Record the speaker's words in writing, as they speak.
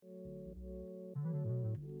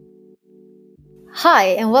Hi,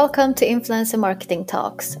 and welcome to Influencer Marketing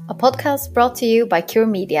Talks, a podcast brought to you by Cure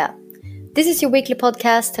Media. This is your weekly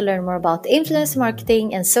podcast to learn more about influencer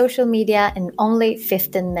marketing and social media in only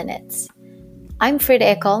 15 minutes. I'm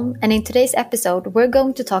Frida Ekholm, and in today's episode, we're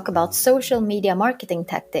going to talk about social media marketing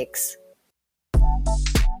tactics.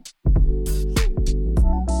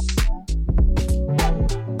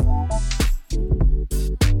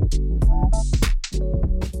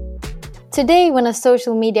 Today, when a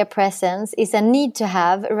social media presence is a need to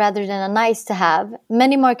have rather than a nice to have,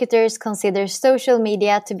 many marketers consider social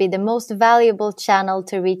media to be the most valuable channel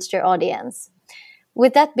to reach their audience.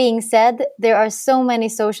 With that being said, there are so many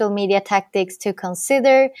social media tactics to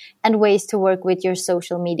consider and ways to work with your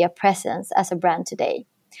social media presence as a brand today.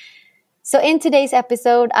 So in today's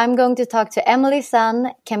episode, I'm going to talk to Emily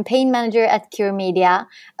Sun, campaign manager at Cure Media,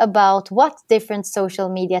 about what different social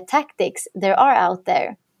media tactics there are out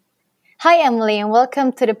there. Hi, Emily, and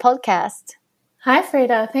welcome to the podcast. Hi,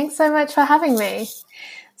 Frida. Thanks so much for having me.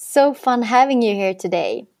 So fun having you here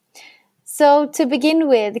today. So to begin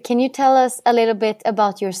with, can you tell us a little bit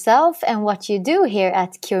about yourself and what you do here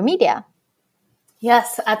at Cure Media?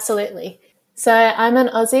 Yes, absolutely. So I'm an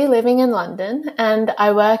Aussie living in London, and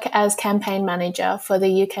I work as campaign manager for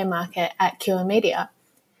the UK market at Cure Media.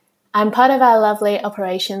 I'm part of our lovely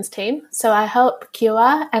operations team, so I help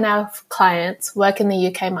Cure and our clients work in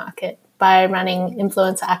the UK market by running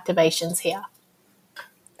influencer activations here.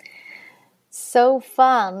 So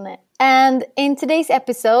fun. And in today's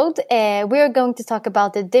episode, we're going to talk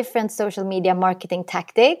about the different social media marketing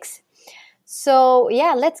tactics. So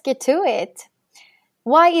yeah, let's get to it.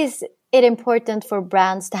 Why is it important for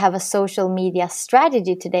brands to have a social media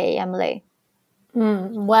strategy today, Emily?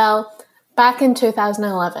 Well, back in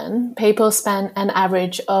 2011, people spent an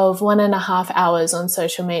average of 1.5 hours on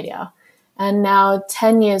social media. And now,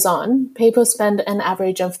 10 years on, people spend an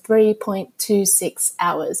average of 3.26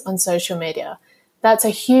 hours on social media. That's a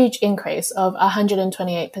huge increase of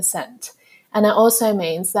 128%. And it also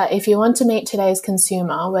means that if you want to meet today's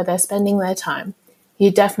consumer where they're spending their time, you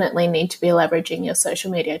definitely need to be leveraging your social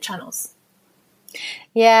media channels.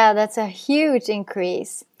 Yeah, that's a huge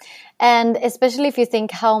increase. And especially if you think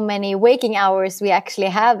how many waking hours we actually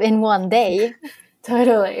have in one day.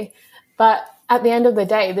 Totally. But at the end of the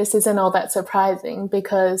day, this isn't all that surprising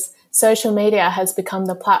because social media has become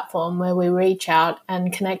the platform where we reach out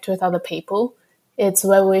and connect with other people. It's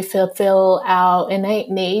where we fulfill our innate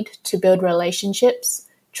need to build relationships,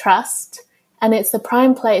 trust, and it's the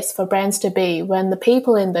prime place for brands to be when the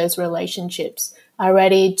people in those relationships are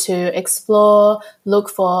ready to explore, look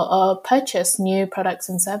for, or purchase new products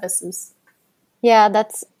and services. Yeah,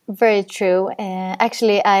 that's very true.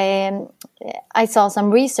 Actually, I saw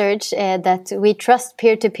some research that we trust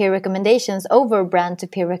peer-to-peer recommendations over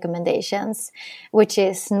brand-to-peer recommendations, which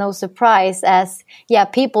is no surprise as,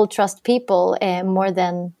 people trust people more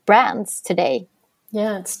than brands today.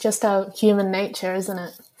 Yeah, it's just our human nature, isn't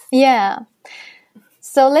it? Yeah.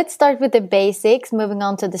 So let's start with the basics, moving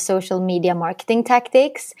on to the social media marketing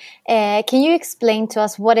tactics. Can you explain to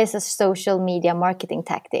us what is a social media marketing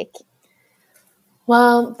tactic?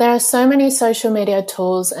 Well, there are so many social media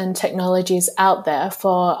tools and technologies out there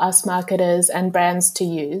for us marketers and brands to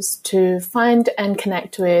use to find and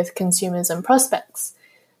connect with consumers and prospects.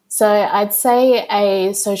 So I'd say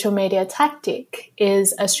a social media tactic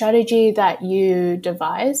is a strategy that you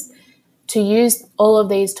devise to use all of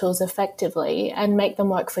these tools effectively and make them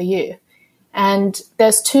work for you. And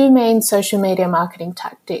there's two main social media marketing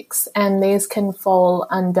tactics, and these can fall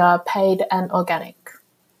under paid and organic.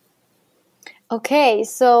 Okay,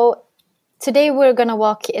 so today we're going to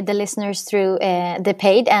walk the listeners through the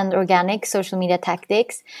paid and organic social media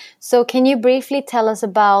tactics. So can you briefly tell us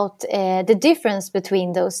about the difference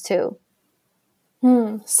between those two?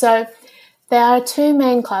 So there are two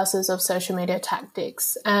main classes of social media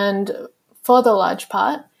tactics, and for the large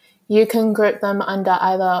part, you can group them under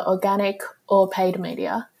either organic or paid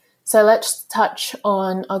media. So let's touch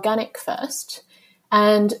on organic first.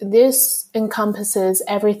 And this encompasses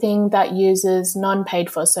everything that uses non-paid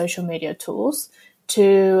for social media tools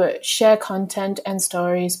to share content and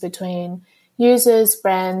stories between users,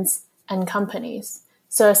 brands, and companies.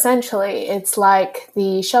 So essentially, it's like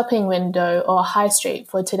the shopping window or high street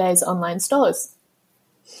for today's online stores.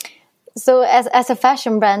 So as a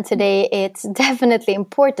fashion brand today, it's definitely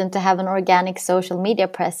important to have an organic social media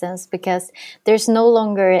presence because there's no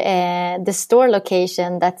longer the store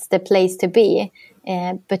location that's the place to be.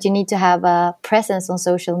 But you need to have a presence on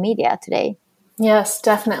social media today. Yes,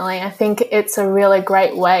 definitely. I think it's a really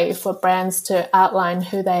great way for brands to outline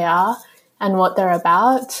who they are and what they're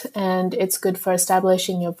about. And it's good for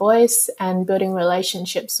establishing your voice and building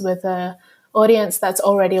relationships with a audience that's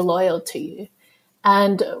already loyal to you.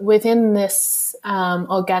 And within this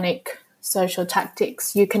organic social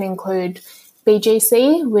tactics, you can include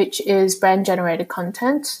BGC, which is brand generated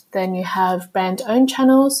content. Then you have brand owned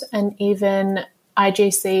channels and even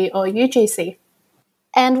IGC or UGC.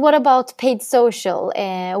 And what about paid social?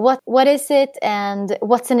 What is it and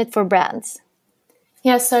what's in it for brands?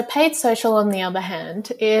 Yeah, so paid social, on the other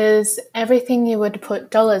hand, is everything you would put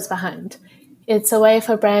dollars behind. It's a way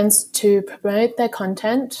for brands to promote their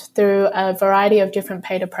content through a variety of different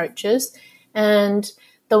paid approaches. And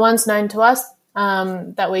the ones known to us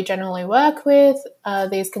that we generally work with,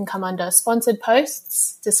 these can come under sponsored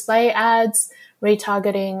posts, display ads,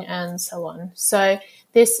 retargeting, and so on. So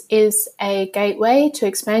this is a gateway to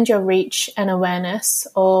expand your reach and awareness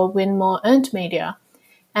or win more earned media.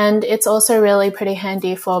 And it's also really pretty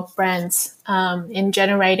handy for brands in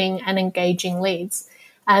generating and engaging leads,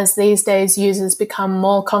 as these days users become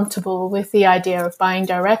more comfortable with the idea of buying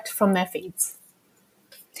direct from their feeds.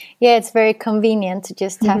 Yeah, it's very convenient to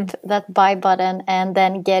just tap that buy button and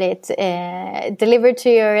then get it delivered to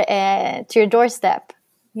your doorstep.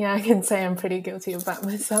 Yeah, I can say I'm pretty guilty of that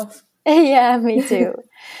myself. Yeah, me too.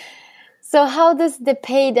 So how does the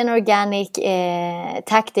paid and organic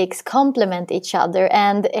tactics complement each other,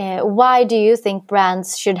 and why do you think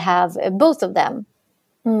brands should have both of them?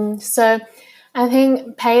 So I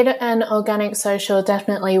think paid and organic social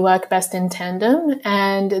definitely work best in tandem,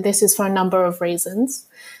 and this is for a number of reasons.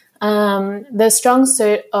 The strong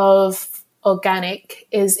suit of organic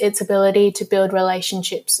is its ability to build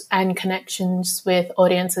relationships and connections with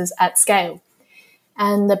audiences at scale.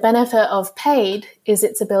 And the benefit of paid is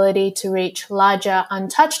its ability to reach larger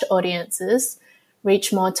untouched audiences,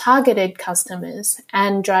 reach more targeted customers,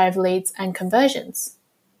 and drive leads and conversions.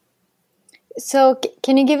 So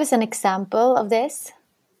can you give us an example of this?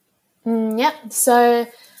 Yeah. So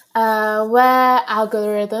where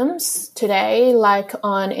algorithms today, like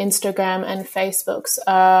on Instagram and Facebook,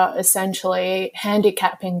 are essentially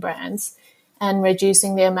handicapping brands and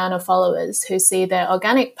reducing the amount of followers who see their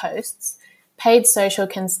organic posts, paid social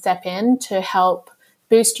can step in to help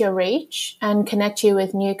boost your reach and connect you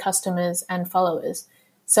with new customers and followers.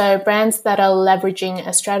 So brands that are leveraging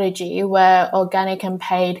a strategy where organic and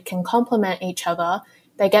paid can complement each other,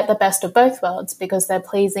 they get the best of both worlds because they're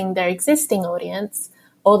pleasing their existing audience,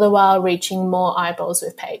 all the while reaching more eyeballs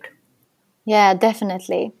with paid. Yeah,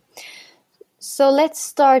 definitely. So let's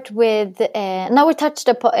start with, now we touched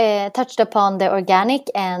upon the organic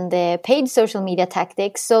and the paid social media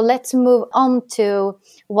tactics. So let's move on to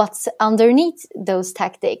what's underneath those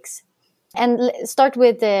tactics and start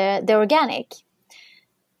with the organic.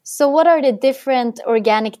 So what are the different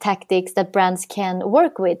organic tactics that brands can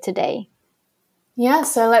work with today? Yeah,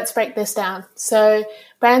 so let's break this down. So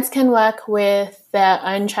brands can work with their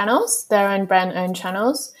own channels, their own brand owned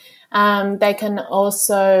channels. They can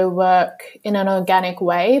also work in an organic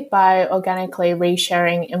way by organically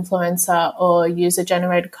resharing influencer or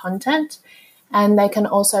user-generated content. And they can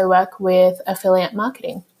also work with affiliate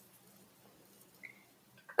marketing.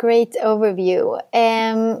 Great overview.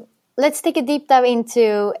 Let's take a deep dive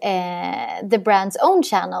into the brand's own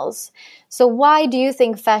channels. So why do you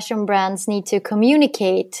think fashion brands need to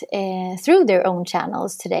communicate through their own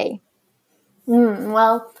channels today?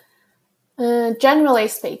 Generally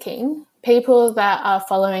speaking, people that are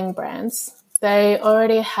following brands, they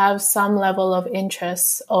already have some level of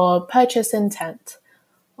interest or purchase intent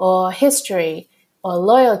or history or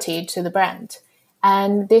loyalty to the brand.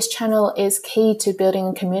 And this channel is key to building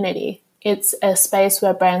a community. It's a space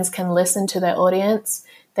where brands can listen to their audience,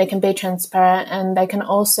 they can be transparent, and they can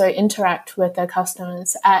also interact with their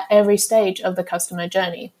customers at every stage of the customer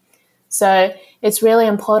journey. So it's really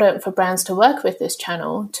important for brands to work with this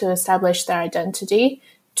channel to establish their identity,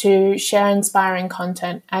 to share inspiring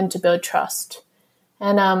content, and to build trust.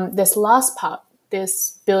 And this last part,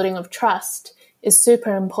 this building of trust, is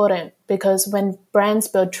super important because when brands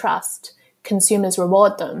build trust, consumers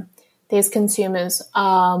reward them. These consumers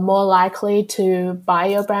are more likely to buy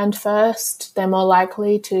your brand first. They're more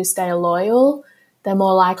likely to stay loyal. They're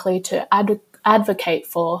more likely to advocate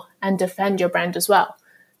for and defend your brand as well.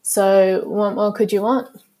 So what more could you want?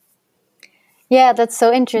 Yeah, that's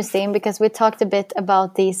so interesting because we talked a bit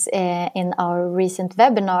about this in our recent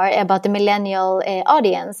webinar about the millennial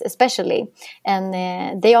audience especially.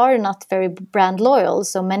 And they are not very brand loyal.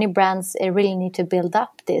 So many brands really need to build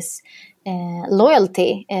up this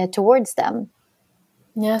loyalty towards them.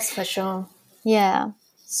 Yes, for sure. Yeah.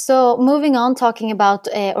 So moving on, talking about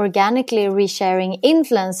organically resharing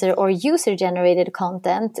influencer or user-generated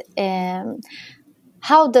content,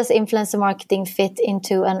 how does influencer marketing fit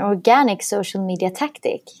into an organic social media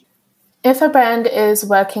tactic? If a brand is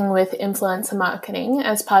working with influencer marketing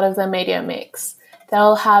as part of their media mix,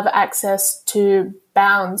 they'll have access to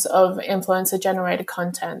bounds of influencer-generated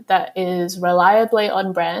content that is reliably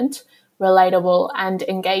on brand, relatable, and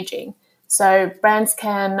engaging. So brands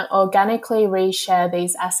can organically reshare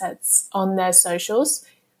these assets on their socials,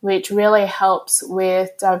 which really helps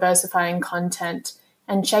with diversifying content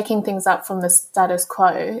and shaking things up from the status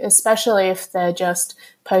quo, especially if they're just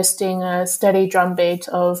posting a steady drumbeat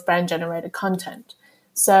of brand-generated content.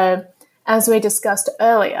 So, as we discussed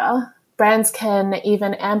earlier, brands can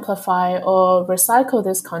even amplify or recycle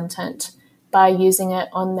this content by using it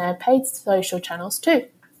on their paid social channels too.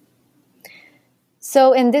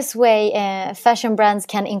 So in this way, fashion brands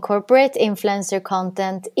can incorporate influencer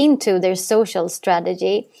content into their social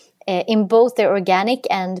strategy in both their organic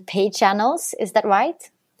and paid channels. Is that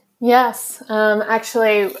right? Yes.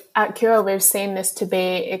 Actually, at Cura, we've seen this to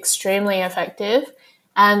be extremely effective,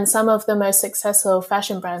 and some of the most successful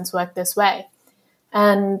fashion brands work this way.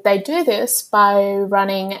 And they do this by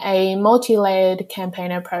running a multi-layered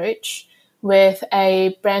campaign approach with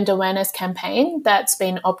a brand awareness campaign that's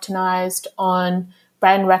been optimized on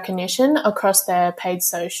brand recognition across their paid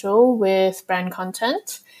social with brand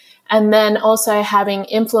content, and then also having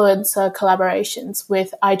influencer collaborations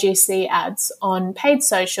with IGC ads on paid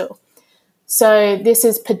social. So this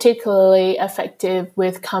is particularly effective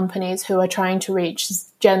with companies who are trying to reach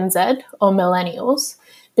Gen Z or millennials,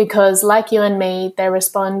 because like you and me, they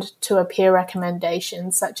respond to a peer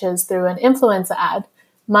recommendation, such as through an influencer ad,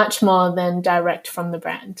 much more than direct from the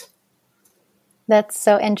brand. That's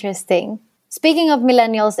so interesting. Speaking of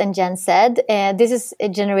millennials and Gen Z, this is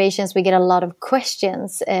generations we get a lot of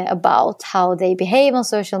questions about how they behave on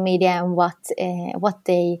social media and what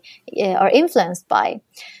they are influenced by.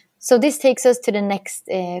 So this takes us to the next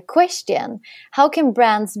question. How can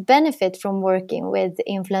brands benefit from working with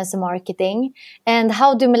influencer marketing? And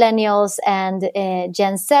how do millennials and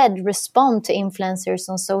Gen Z respond to influencers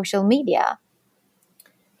on social media?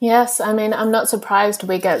 Yes, I mean, I'm not surprised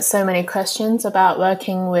we get so many questions about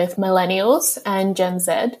working with millennials and Gen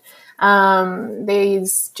Z.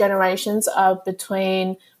 These generations are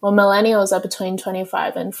millennials are between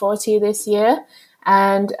 25 and 40 this year,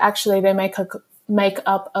 and actually they make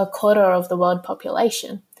up a quarter of the world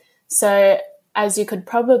population. So, as you could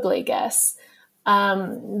probably guess,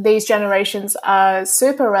 these generations are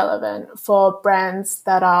super relevant for brands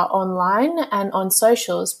that are online and on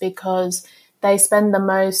socials because they spend the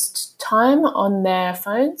most time on their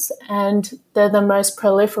phones and they're the most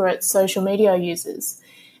proliferate social media users.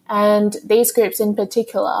 And these groups in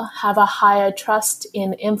particular have a higher trust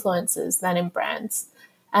in influencers than in brands.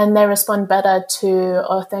 And they respond better to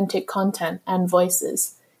authentic content and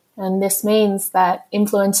voices. And this means that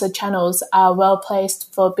influencer channels are well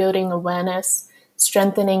placed for building awareness,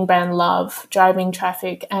 strengthening brand love, driving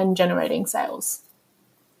traffic, and generating sales.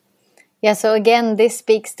 Yeah, so again, this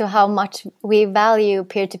speaks to how much we value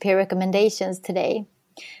peer-to-peer recommendations today.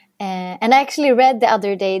 And I actually read the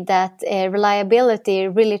other day that reliability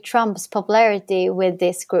really trumps popularity with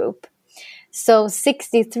this group. So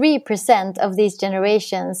 63% of these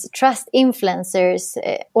generations trust influencers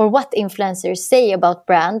or what influencers say about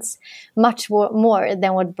brands much more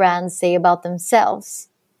than what brands say about themselves.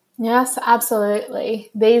 Yes,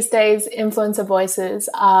 absolutely. These days, influencer voices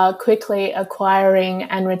are quickly acquiring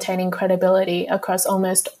and retaining credibility across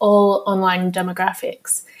almost all online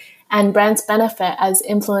demographics. And brands benefit as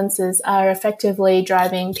influencers are effectively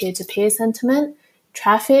driving peer-to-peer sentiment,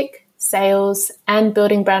 traffic, sales, and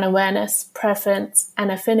building brand awareness, preference,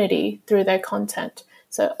 and affinity through their content.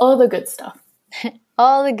 So all the good stuff.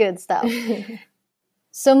 All the good stuff.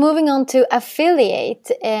 So moving on to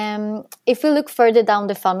affiliate, if we look further down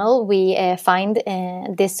the funnel, we find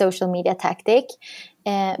this social media tactic.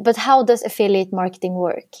 But how does affiliate marketing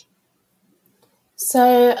work?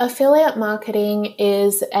 So affiliate marketing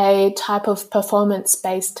is a type of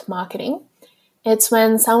performance-based marketing. It's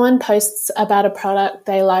when someone posts about a product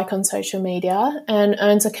they like on social media and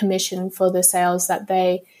earns a commission for the sales that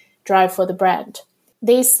they drive for the brand.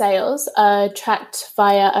 These sales are tracked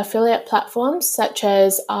via affiliate platforms such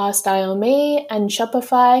as RStyleMe and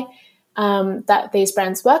Shopify that these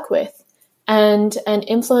brands work with. And an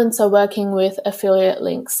influencer working with affiliate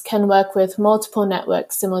links can work with multiple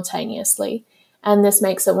networks simultaneously. And this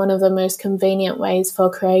makes it one of the most convenient ways for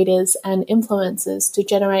creators and influencers to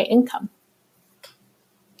generate income.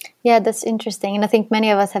 Yeah, that's interesting. And I think many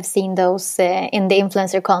of us have seen those in the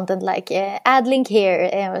influencer content, like add link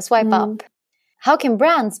here, swipe up. How can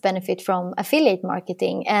brands benefit from affiliate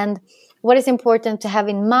marketing? And what is important to have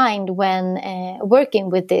in mind when working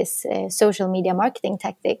with this social media marketing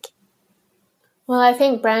tactic? Well, I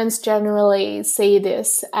think brands generally see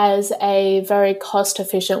this as a very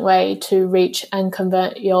cost-efficient way to reach and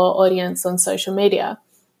convert your audience on social media.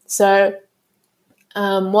 So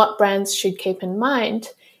what brands should keep in mind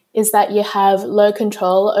is that you have low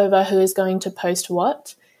control over who is going to post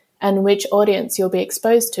what and which audience you'll be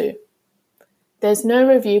exposed to. There's no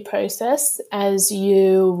review process as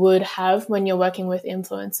you would have when you're working with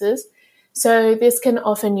influencers. So this can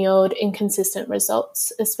often yield inconsistent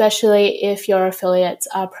results, especially if your affiliates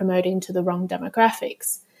are promoting to the wrong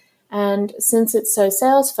demographics. And since it's so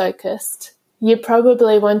sales focused, you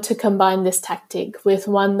probably want to combine this tactic with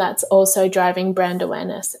one that's also driving brand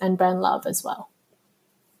awareness and brand love as well.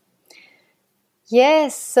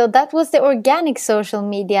 Yes, so that was the organic social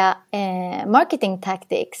media marketing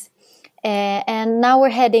tactics. And now we're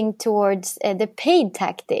heading towards the paid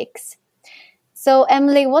tactics. So,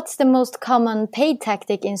 Emily, what's the most common paid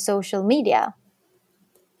tactic in social media?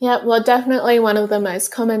 Yeah, well, definitely one of the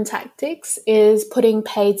most common tactics is putting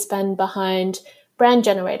paid spend behind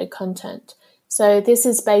brand-generated content. So this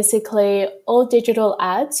is basically all digital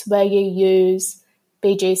ads where you use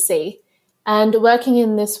BGC. And working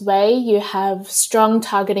in this way, you have strong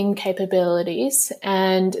targeting capabilities,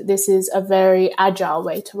 and this is a very agile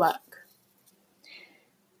way to work.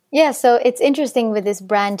 Yeah, so it's interesting with this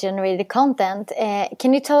brand-generated content.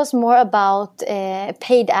 Can you tell us more about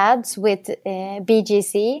paid ads with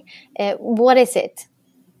BGC? What is it?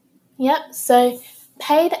 Yep, so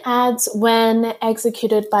paid ads, when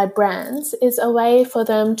executed by brands, is a way for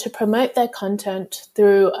them to promote their content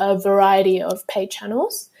through a variety of paid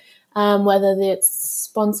channels, whether it's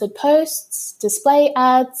sponsored posts, display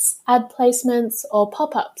ads, ad placements, or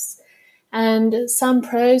pop-ups. And some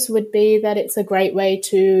pros would be that it's a great way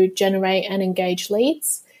to generate and engage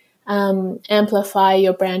leads, amplify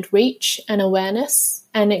your brand reach and awareness,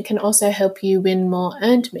 and it can also help you win more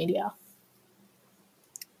earned media.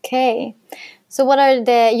 Okay. So what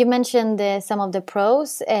are you mentioned some of the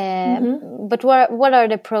pros, but what are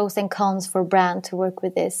the pros and cons for brand to work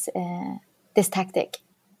with this tactic?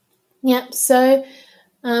 Yep, so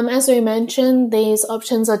as we mentioned, these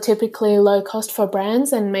options are typically low cost for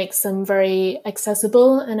brands and makes them very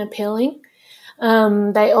accessible and appealing.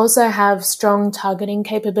 They also have strong targeting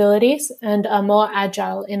capabilities and are more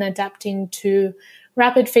agile in adapting to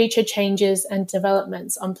rapid feature changes and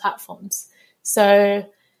developments on platforms. So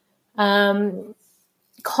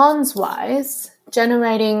cons-wise,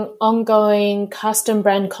 generating ongoing custom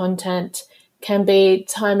brand content can be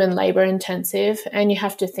time and labor intensive, and you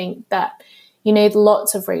have to think that you need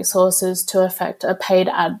lots of resources to affect a paid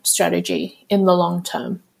ad strategy in the long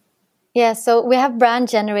term. Yeah, so we have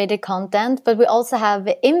brand-generated content, but we also have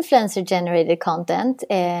influencer-generated content.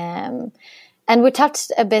 And we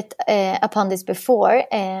touched a bit upon this before,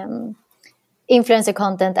 influencer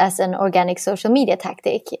content as an organic social media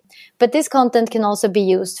tactic. But this content can also be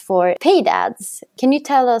used for paid ads. Can you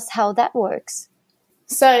tell us how that works?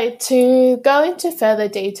 So to go into further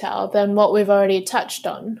detail than what we've already touched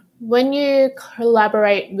on, when you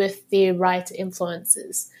collaborate with the right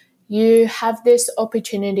influencers, you have this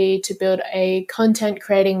opportunity to build a content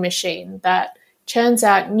creating machine that churns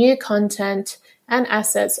out new content and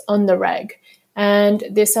assets on the reg. And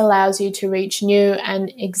this allows you to reach new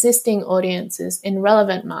and existing audiences in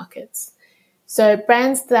relevant markets. So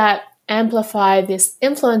brands that amplify this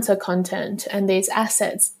influencer content and these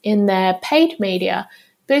assets in their paid media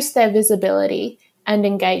boost their visibility and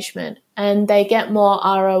engagement, and they get more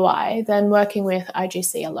ROI than working with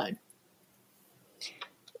IGC alone.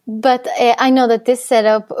 But I know that this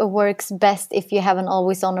setup works best if you have an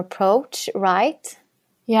always-on approach, right?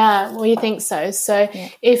 Yeah, we think so. So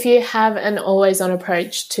if you have an always-on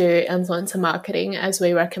approach to influencer marketing, as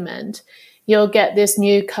we recommend, you'll get this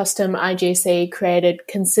new custom IGC created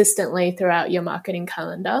consistently throughout your marketing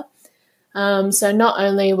calendar. So not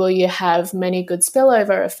only will you have many good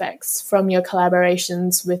spillover effects from your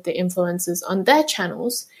collaborations with the influencers on their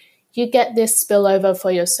channels, you get this spillover for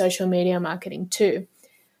your social media marketing too.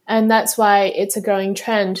 And that's why it's a growing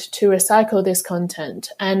trend to recycle this content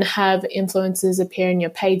and have influencers appear in your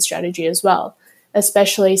paid strategy as well,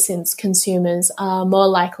 especially since consumers are more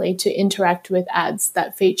likely to interact with ads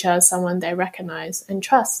that feature someone they recognize and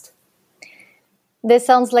trust. This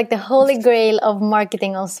sounds like the holy grail of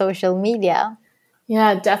marketing on social media.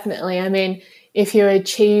 Yeah, definitely. I mean, if you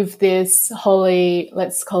achieve this holy,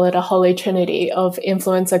 let's call it a holy trinity of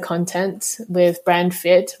influencer content with brand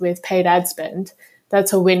fit, with paid ad spend,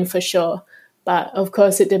 that's a win for sure. But of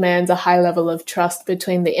course, it demands a high level of trust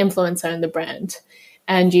between the influencer and the brand.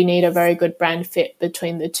 And you need a very good brand fit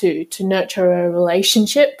between the two to nurture a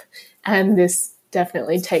relationship. And this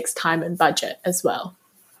definitely takes time and budget as well.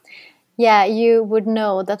 Yeah, you would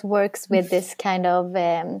know that works with this kind of,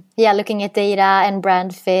 looking at data and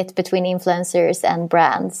brand fit between influencers and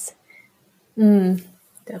brands.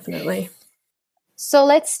 Definitely. So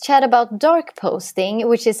let's chat about dark posting,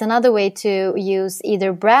 which is another way to use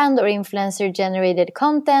either brand or influencer generated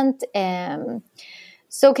content.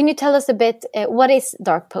 So can you tell us a bit, what is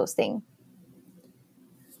dark posting?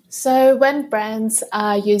 So when brands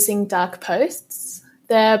are using dark posts,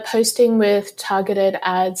 they're posting with targeted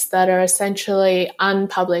ads that are essentially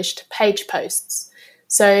unpublished page posts.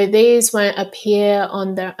 So these won't appear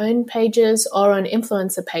on their own pages or on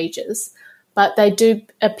influencer pages, but they do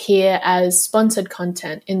appear as sponsored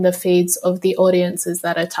content in the feeds of the audiences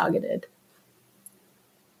that are targeted.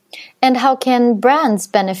 And how can brands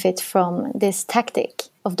benefit from this tactic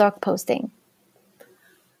of dark posting?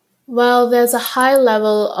 Well, there's a high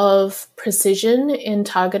level of precision in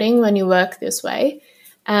targeting when you work this way,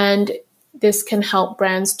 and this can help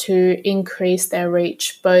brands to increase their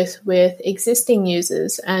reach both with existing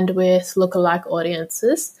users and with lookalike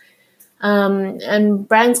audiences. And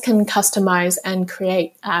brands can customize and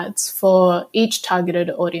create ads for each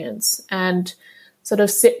targeted audience and sort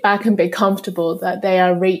of sit back and be comfortable that they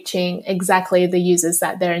are reaching exactly the users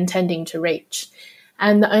that they're intending to reach.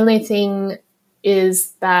 And the only thing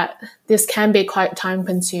is that this can be quite time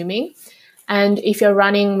consuming. And if you're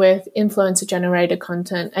running with influencer generated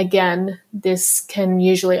content, again, this can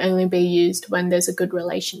usually only be used when there's a good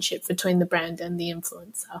relationship between the brand and the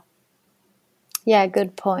influencer. Yeah,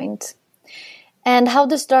 good point. And how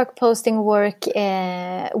does dark posting work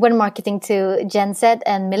when marketing to Gen Z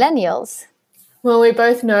and millennials? Well, we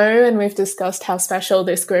both know and we've discussed how special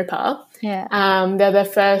this group are. Yeah. They're the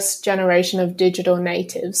first generation of digital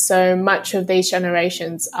natives. So much of these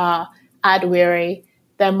generations are ad weary.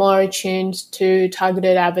 They're more attuned to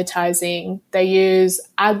targeted advertising. They use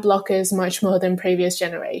ad blockers much more than previous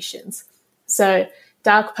generations. So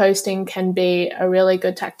dark posting can be a really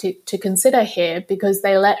good tactic to consider here because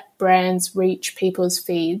they let brands reach people's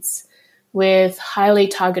feeds with highly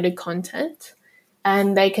targeted content.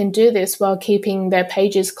 And they can do this while keeping their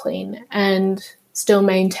pages clean and still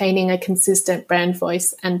maintaining a consistent brand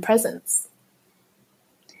voice and presence.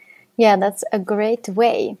 Yeah, that's a great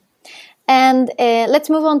way. And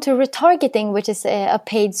let's move on to retargeting, which is a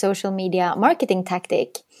paid social media marketing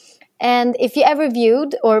tactic. And if you ever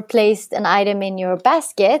viewed or placed an item in your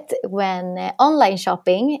basket when online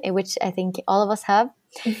shopping, which I think all of us have,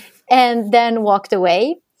 and then walked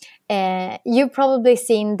away, you've probably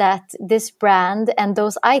seen that this brand and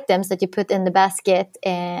those items that you put in the basket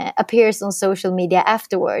appears on social media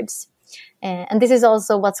afterwards. And this is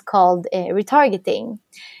also what's called retargeting.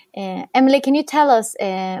 Emily, can you tell us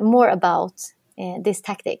more about this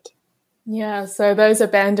tactic? Yeah, so those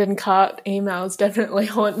abandoned cart emails definitely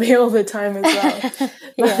haunt me all the time as well.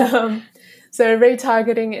 Yeah. So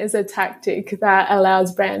retargeting is a tactic that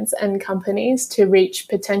allows brands and companies to reach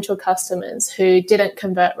potential customers who didn't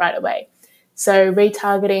convert right away. So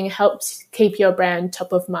retargeting helps keep your brand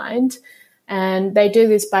top of mind. And they do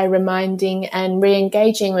this by reminding and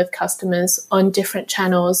re-engaging with customers on different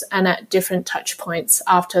channels and at different touch points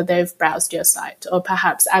after they've browsed your site or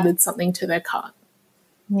perhaps added something to their cart.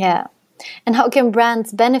 Yeah. And how can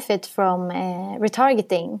brands benefit from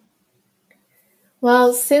retargeting?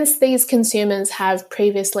 Well, since these consumers have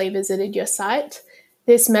previously visited your site,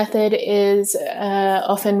 this method is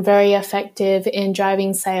often very effective in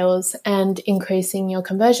driving sales and increasing your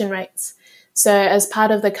conversion rates. So as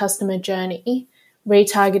part of the customer journey,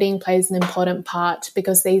 retargeting plays an important part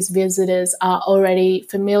because these visitors are already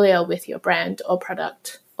familiar with your brand or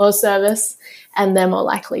product or service, and they're more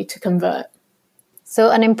likely to convert.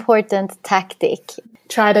 So an important tactic.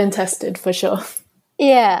 Tried and tested for sure.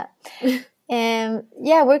 Yeah.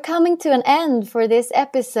 We're coming to an end for this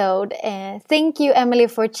episode. Thank you, Emily,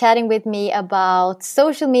 for chatting with me about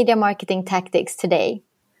social media marketing tactics today.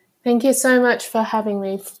 Thank you so much for having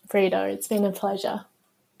me, Frida. It's been a pleasure.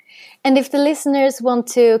 And if the listeners want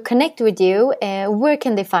to connect with you, where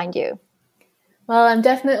can they find you? Well, I'm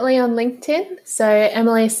definitely on LinkedIn. So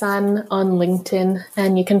Emily Sun on LinkedIn,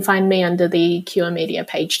 and you can find me under the QR Media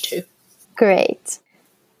page too. Great.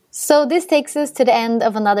 So this takes us to the end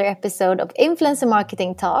of another episode of Influencer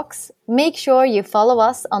Marketing Talks. Make sure you follow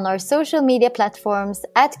us on our social media platforms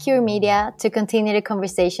at QR Media to continue the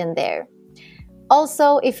conversation there.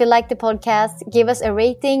 Also, if you like the podcast, give us a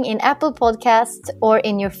rating in Apple Podcasts or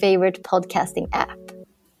in your favorite podcasting app.